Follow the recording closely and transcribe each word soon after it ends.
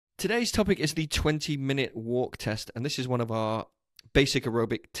Today's topic is the 20-minute walk test, and this is one of our basic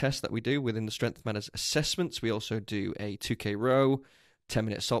aerobic tests that we do within the Strength Matters assessments. We also do a 2K row,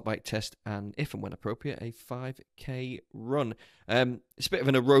 10-minute assault bike test, and if and when appropriate, a 5K run. It's a bit of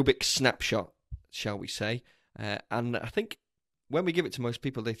an aerobic snapshot, shall we say, and I think when we give it to most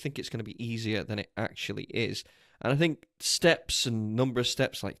people, they think it's going to be easier than it actually is. And I think steps and number of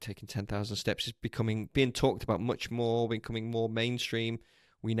steps, like taking 10,000 steps, is being talked about much more, becoming more mainstream.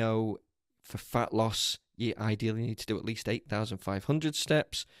 We know for fat loss, you ideally need to do at least 8,500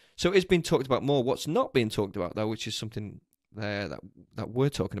 steps. So it's been talked about more. What's not being talked about, though, which is something there that we're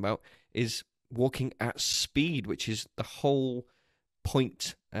talking about, is walking at speed, which is the whole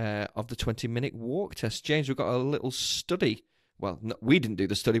point of the 20-minute walk test. James, we've got a little study. Well, we didn't do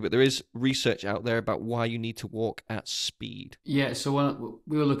the study, but there is research out there about why you need to walk at speed. Yeah, so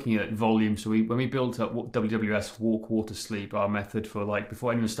we were looking at volume. So when we built up WWS, Walk, Water, Sleep, our method for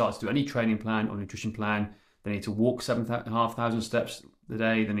before anyone starts to do any training plan or nutrition plan, they need to walk 7,500 steps a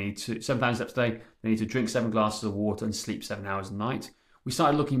day. They need to 7,000 steps a day. They need to drink 7 glasses of water and sleep 7 hours a night. We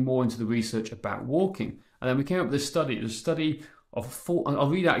started looking more into the research about walking, and then we came up with this study. It was a study of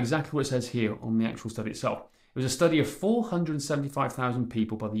I'll read out exactly what it says here on the actual study itself. It was a study of 475,000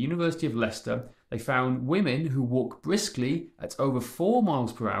 people by the University of Leicester. They found women who walk briskly at over 4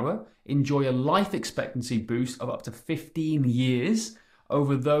 miles per hour enjoy a life expectancy boost of up to 15 years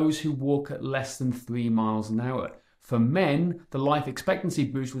over those who walk at less than 3 miles an hour. For men, the life expectancy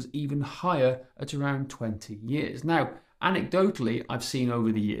boost was even higher at around 20 years. Now, anecdotally, I've seen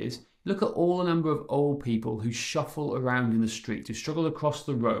over the years, look at all the number of old people who shuffle around in the street, who struggle across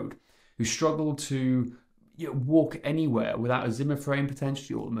the road, who struggle to walk anywhere without a Zimmer frame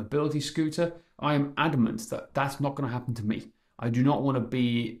potentially or a mobility scooter. I am adamant that that's not going to happen to me. I do not want to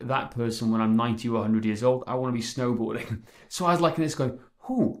be that person when I'm 90 or 100 years old. I want to be snowboarding. So I was liking this going,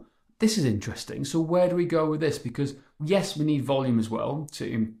 this is interesting. So where do we go with this? Because yes, we need volume as well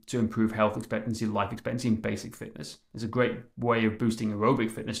to improve health expectancy, life expectancy, and basic fitness. It's a great way of boosting aerobic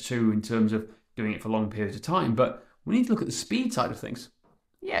fitness too in terms of doing it for long periods of time. But we need to look at the speed side of things.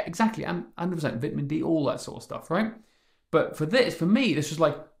 Yeah, exactly. And 100% vitamin D, all that sort of stuff, right? But for me, this was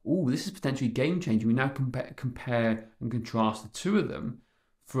like, this is potentially game changing. We now compare and contrast the two of them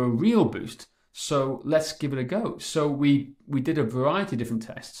for a real boost. So let's give it a go. So we did a variety of different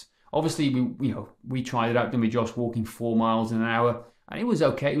tests. Obviously, we tried it out, didn't we, Josh, walking 4 miles in an hour, and it was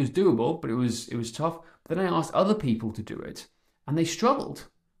okay. It was doable, but it was tough. But then I asked other people to do it, and they struggled.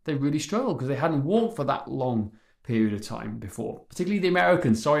 They really struggled because they hadn't walked for that long period of time before, particularly the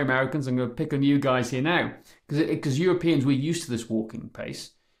Americans. Sorry, Americans, I'm going to pick on you guys here now, because Europeans, we're used to this walking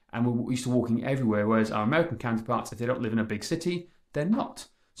pace, and we're used to walking everywhere, whereas our American counterparts, if they don't live in a big city, they're not.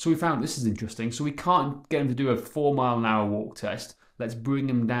 So we found this is interesting. So we can't get them to do a 4 mile an hour walk test. Let's bring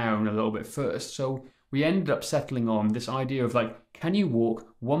them down a little bit first. So we ended up settling on this idea of can you walk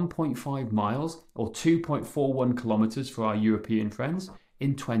 1.5 miles or 2.41 kilometers for our European friends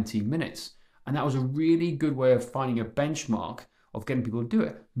in 20 minutes? And that was a really good way of finding a benchmark of getting people to do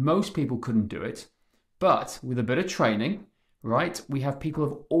it. Most people couldn't do it, but with a bit of training, right, we have people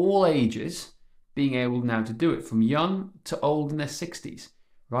of all ages being able now to do it, from young to old in their 60s,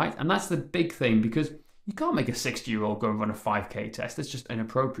 right? And that's the big thing, because you can't make a 60-year-old go and run a 5K test. That's just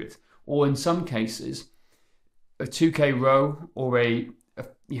inappropriate. Or in some cases, a 2K row or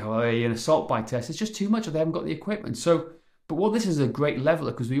an assault bike test, it's just too much, or they haven't got the equipment. But what this is a great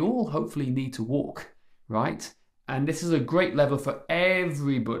leveler, because we all hopefully need to walk, right? And this is a great level for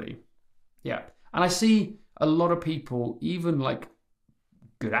everybody. Yeah. And I see a lot of people, even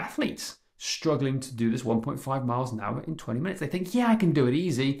good athletes, struggling to do this 1.5 miles an hour in 20 minutes. They think, I can do it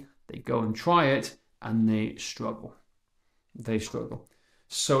easy. They go and try it and they struggle.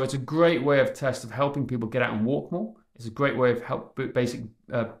 So it's a great way of helping people get out and walk more. It's a great way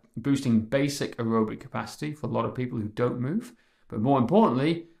of boosting basic aerobic capacity for a lot of people who don't move. But more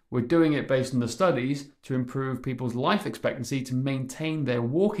importantly, we're doing it based on the studies to improve people's life expectancy, to maintain their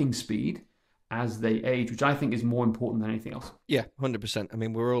walking speed as they age, which I think is more important than anything else. Yeah, 100%. I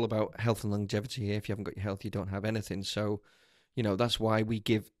mean, we're all about health and longevity here. If you haven't got your health, you don't have anything. So, that's why we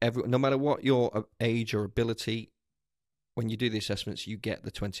give everyone, no matter what your age or ability, when you do the assessments, you get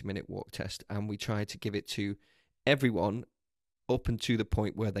the 20-minute walk test. And we try to give it to everyone up and to the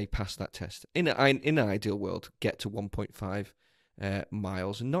point where they pass that test. In an ideal world, get to 1.5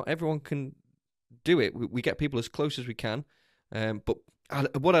 miles. And not everyone can do it. We get people as close as we can. But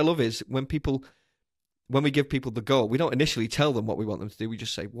what I love is when we give people the goal, we don't initially tell them what we want them to do. We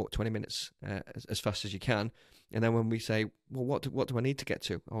just say, walk 20 minutes as fast as you can. And then when we say, well, what do I need to get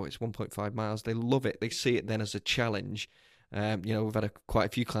to? Oh, it's 1.5 miles. They love it. They see it then as a challenge. We've had quite a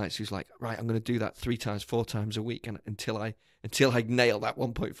few clients who's like, right, I'm going to do that 3 times, 4 times a week, and until I nail that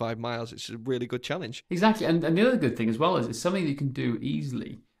 1.5 miles, it's a really good challenge. Exactly, and the other good thing as well is it's something you can do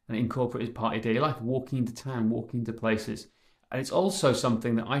easily and incorporate as part of your daily life, walking into town, walking into places. And it's also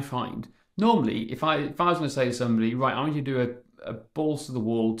something that I find, normally, if I was going to say to somebody, right, I want you to do a balls to the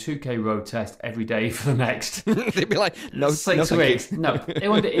wall 2K road test every day for the next they'd be like, no, 6 weeks. No,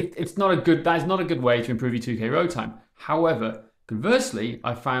 it's not a good. That is not a good way to improve your 2K road time. However, conversely,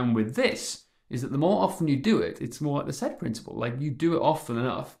 I found with this is that the more often you do it, it's more like the SAID principle. Like you do it often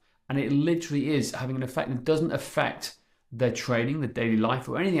enough, and it literally is having an effect. It doesn't affect their training, their daily life,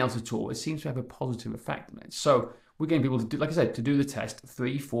 or anything else at all. It seems to have a positive effect on it. So we're getting people to do, like I said, to do the test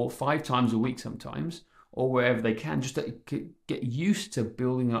 3, 4, 5 times a week sometimes, or wherever they can, just to get used to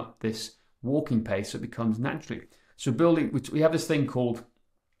building up this walking pace so it becomes naturally. So we have this thing called,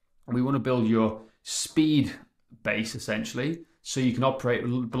 we want to build your speed base essentially, so you can operate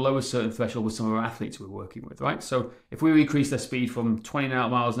below a certain threshold with some of our athletes we're working with, right? So if we increase their speed from 20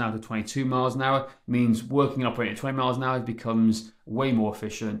 miles an hour to 22 miles an hour, means working and operating at 20 miles an hour becomes way more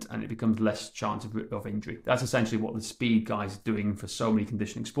efficient and it becomes less chance of injury. That's essentially what the speed guys are doing for so many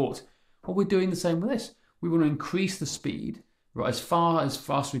conditioning sports. Well, we're doing the same with this. We want to increase the speed, right, as fast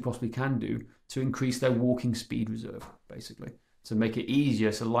as we possibly can do to increase their walking speed reserve, basically. To make it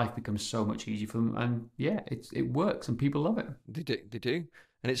easier, so life becomes so much easier for them, and yeah, it works, and people love it. They do,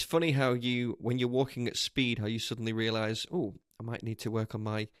 and it's funny how when you're walking at speed, how you suddenly realise, oh, I might need to work on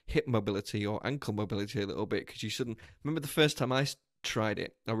my hip mobility or ankle mobility a little bit, because remember the first time I tried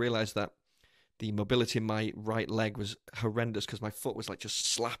it, I realised that the mobility in my right leg was horrendous because my foot was like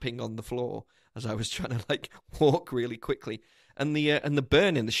just slapping on the floor as I was trying to like walk really quickly. And the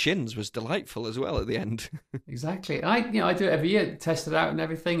burn in the shins was delightful as well at the end. Exactly. I do it every year, test it out and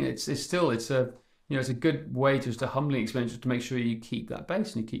everything. It's a good way just to humbling experience just to make sure you keep that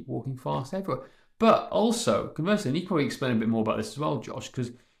base and you keep walking fast everywhere. But also, conversely, and you can probably explain a bit more about this as well, Josh,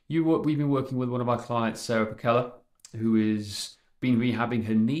 because we've been working with one of our clients, Sarah Pacella, who has been rehabbing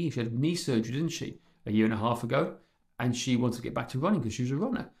her knee. She had knee surgery, didn't she, a year and a half ago, and she wanted to get back to running because she was a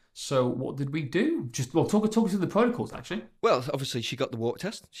runner. So what did we do? Talk us through the protocols, actually. Well, obviously she got the walk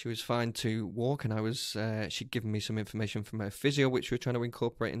test. She was fine to walk, and she'd given me some information from her physio, which we were trying to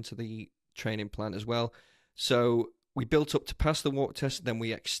incorporate into the training plan as well. So we built up to pass the walk test, then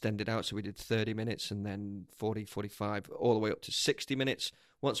we extended out. So we did 30 minutes and then 40, 45, all the way up to 60 minutes.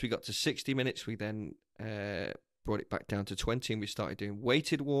 Once we got to 60 minutes, we then brought it back down to 20, and we started doing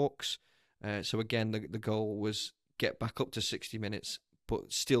weighted walks. So again, the goal was get back up to 60 minutes,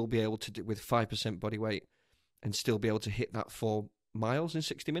 but still be able to do with 5% body weight and still be able to hit that 4 miles in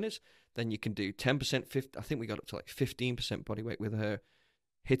 60 minutes. Then you can do 10%, I think we got up to like 15% body weight with her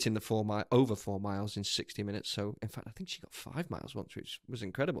hitting the over 4 miles in 60 minutes. So in fact, I think she got 5 miles once, which was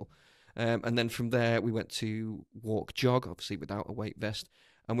incredible. And then from there, we went to walk jog, obviously without a weight vest.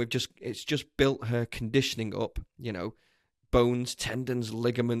 And it's just built her conditioning up, bones, tendons,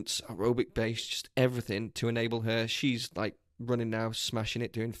 ligaments, aerobic base, just everything to enable her. She's like running now, smashing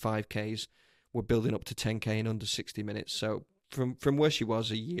it, doing 5Ks. We're building up to 10K in under 60 minutes. So from where she was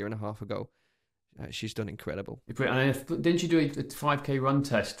a year and a half ago, she's done incredible. Didn't you do a 5K run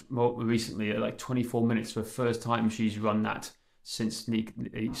test more recently at like 24 minutes for the first time she's run that since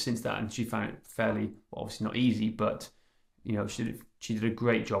that, and she found it fairly, well, obviously not easy, but she did a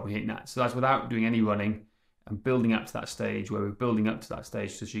great job of hitting that. So that's without doing any running and building up to that stage where we're building up to that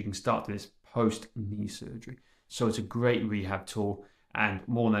stage so she can start this post-knee surgery. So it's a great rehab tool, and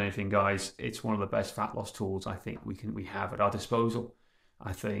more than anything, guys, it's one of the best fat loss tools I think we have at our disposal.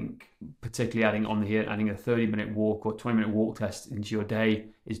 I think particularly adding a 30-minute walk or 20-minute walk test into your day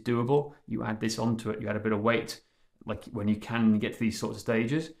is doable. You add this onto it, you add a bit of weight. Like when you can get to these sorts of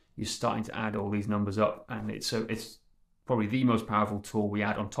stages, you're starting to add all these numbers up, and it's probably the most powerful tool we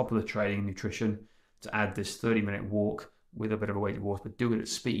add on top of the training and nutrition to add this 30-minute walk with a bit of a weighted walk, but do it at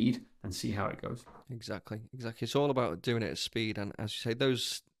speed and see how it goes. Exactly. It's all about doing it at speed, and as you say,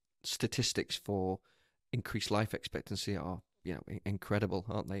 those statistics for increased life expectancy are incredible,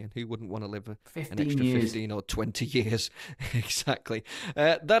 aren't they? And who wouldn't want to live an extra 15 or 20 years? Exactly.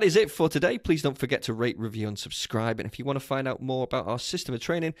 That is it for today. Please don't forget to rate, review, and subscribe. And if you want to find out more about our system of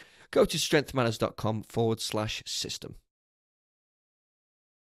training, go to strengthmanners.com/system.